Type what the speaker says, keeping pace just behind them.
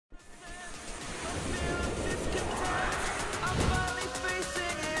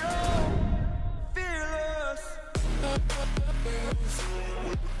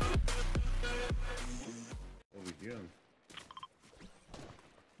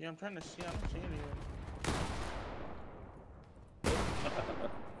Yeah, I'm trying to see. I don't see anyone.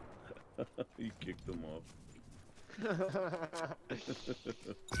 You kicked them off. I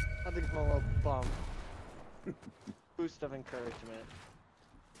think it's a little bump. Boost of encouragement.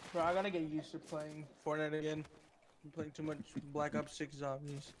 Bro, I gotta get used to playing Fortnite again. I'm playing too much Black Ops 6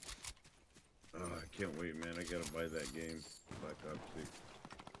 zombies. Oh, I can't wait, man. I gotta buy that game, Black Ops 6.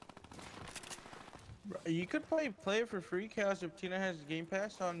 Bro, you could play it for free, Chaos, if Tina has Game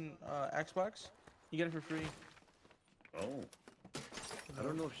Pass on Xbox. You get it for free. Oh. I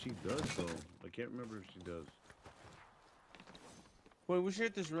don't know if she does, though. I can't remember if she does. Wait, we should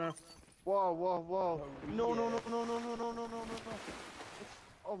hit this round. Whoa, whoa, whoa. Oh, No, no, yeah. no, no, no, no, no, no, no, no, no.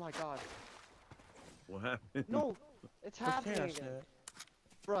 Oh my god. What happened? No, it's happening Chaos again. net.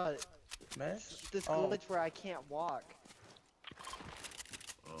 Bruh, Match? this Oh. glitch where I can't walk.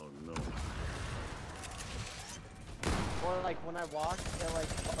 Oh, no. Or like when I walk, it like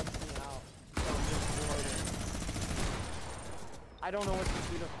bugs me out. So I'm just floating. I don't know what to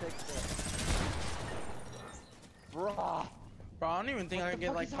do to fix it. Bruh. Bro, I don't even think What I the can get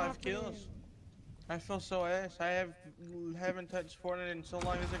fuck like is 5 happening? kills. I feel so ass. I haven't touched Fortnite in so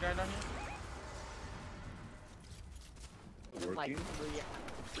long. Is a guy down here? Like Working?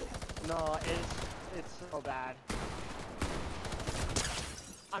 3. No, it's so bad.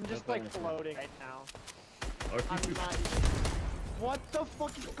 I'm just like floating right now. Are I'm you? not even. What the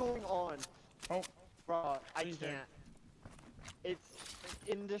fuck is going on? Oh, Bro, I He's dead. can't. It's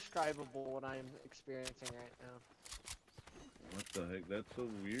indescribable what I'm experiencing right now. What the heck? That's so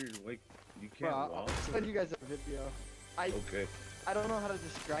weird. Like, you Bro, can't I'll walk? send you guys a video. Okay. I don't know how to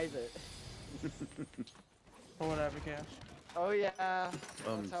describe it. or whatever, Chaos. Oh yeah,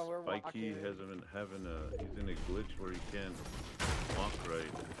 that's how we're Spikey walking. he's in a glitch where he can't walk right.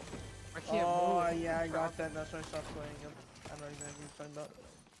 I can't Oh, move. yeah, I got that. That's why I stopped playing him. I know exactly what you're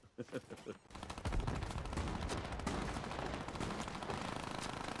talking about.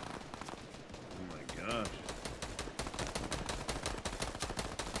 Oh my gosh.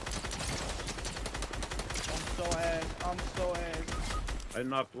 I'm so ass. I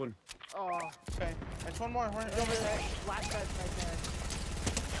knocked one. Oh, Okay, there's one more. Right over there. Black guy's right there.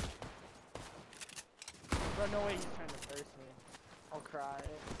 Bro, no way he's trying to thirst me. I'll cry.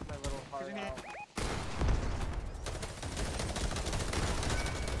 My little heart in here. out.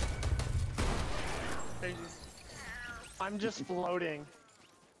 Crazy. I'm just floating.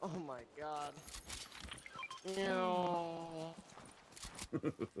 Oh my god.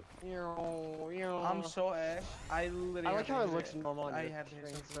 I'm so ass. I literally. I like how had it to looks hit normal on I your had to hit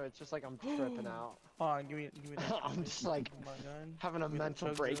screen, something. so it's just like I'm tripping out. Hold on, give me that. I'm just like My gun. having a Give me the mental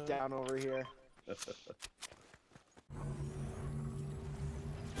chug breakdown over here.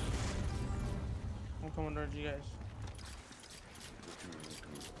 I'm coming towards you guys.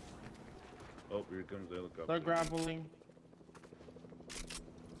 Oh, here comes the helicopter. They're grappling.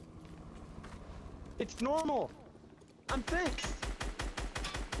 It's normal! I'm fixed!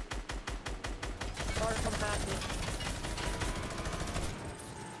 Sorry, come at me.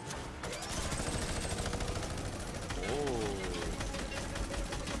 Oh.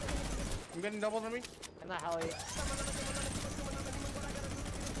 I'm getting doubled on me. In the heli.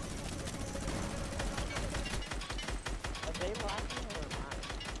 Are they laughing or not?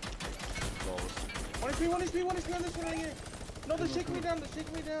 One HP on this one right here. No, they're shaking me down.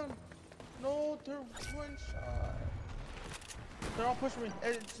 No, they're one shot. They're all pushing me.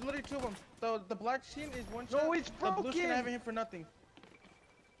 It's literally 2 of them. The black skin is 1 shot. No, it's The blue skin I broken! haven't hit for nothing.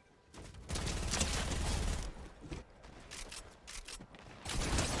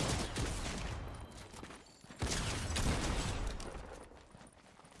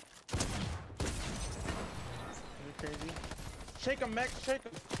 Are you crazy? Shake him, Max. Shake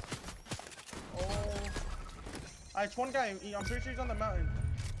him. Oh. It's one guy. I'm pretty sure he's on the mountain.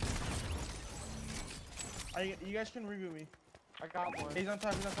 You guys can reboot me. I got one. He's on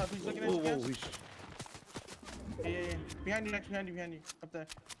top. He's looking at Whoa, you whoa, guys. Yeah. Behind you, Max. Behind you. Up there.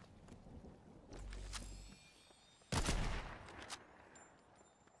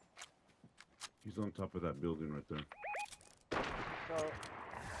 He's on top of that building right there. So,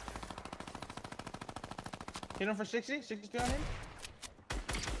 Hit him for 60. 60 on him.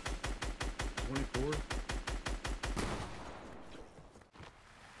 24?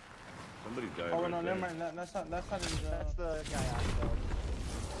 Somebody died Oh, right no, there. never mind. That's not his. that's the guy I killed.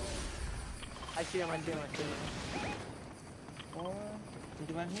 I see him. Oh,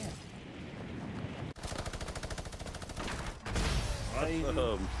 get on here.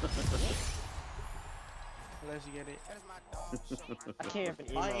 Awesome. Let's get it. I can't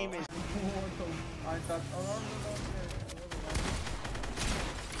even My emo. aim is. I thought. Oh, no.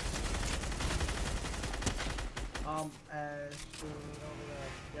 dumb ass dude over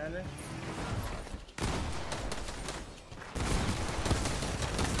there. Get it?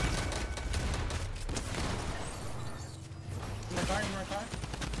 In my car, in my car.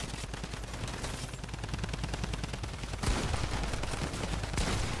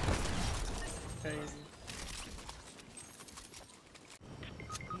 Crazy.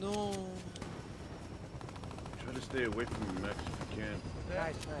 No. Try to stay away from me, Max, if you can.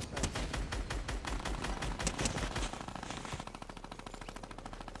 Nice, nice, nice.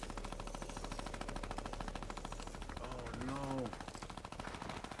 Oh no.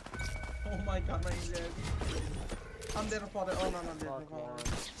 Oh my god, my dead. I'm dead for the. Oh no, no, I'm dead Fuck, for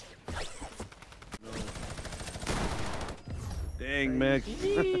man. No. Dang, Max.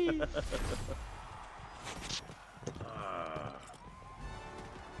 Ah.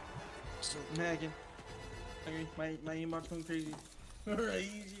 So Megan. My emote's going crazy.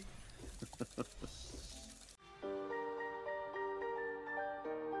 Crazy.